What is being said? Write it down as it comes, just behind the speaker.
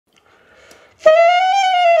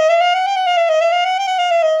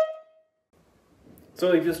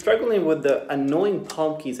So if you're struggling with the annoying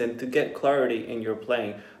palm keys and to get clarity in your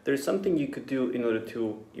playing, there's something you could do in order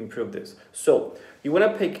to improve this. So you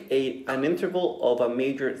want to pick an interval of a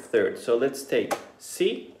major third. So let's take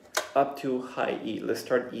C up to high E. Let's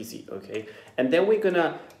start easy, okay? And then we're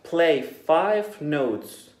gonna play 5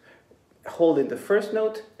 notes, holding the first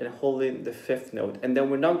note and holding the 5th note. And then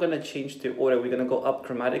we're not gonna change the order. We're gonna go up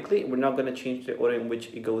chromatically. We're not gonna change the order in which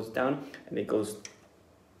it goes down and it goes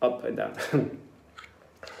up and down.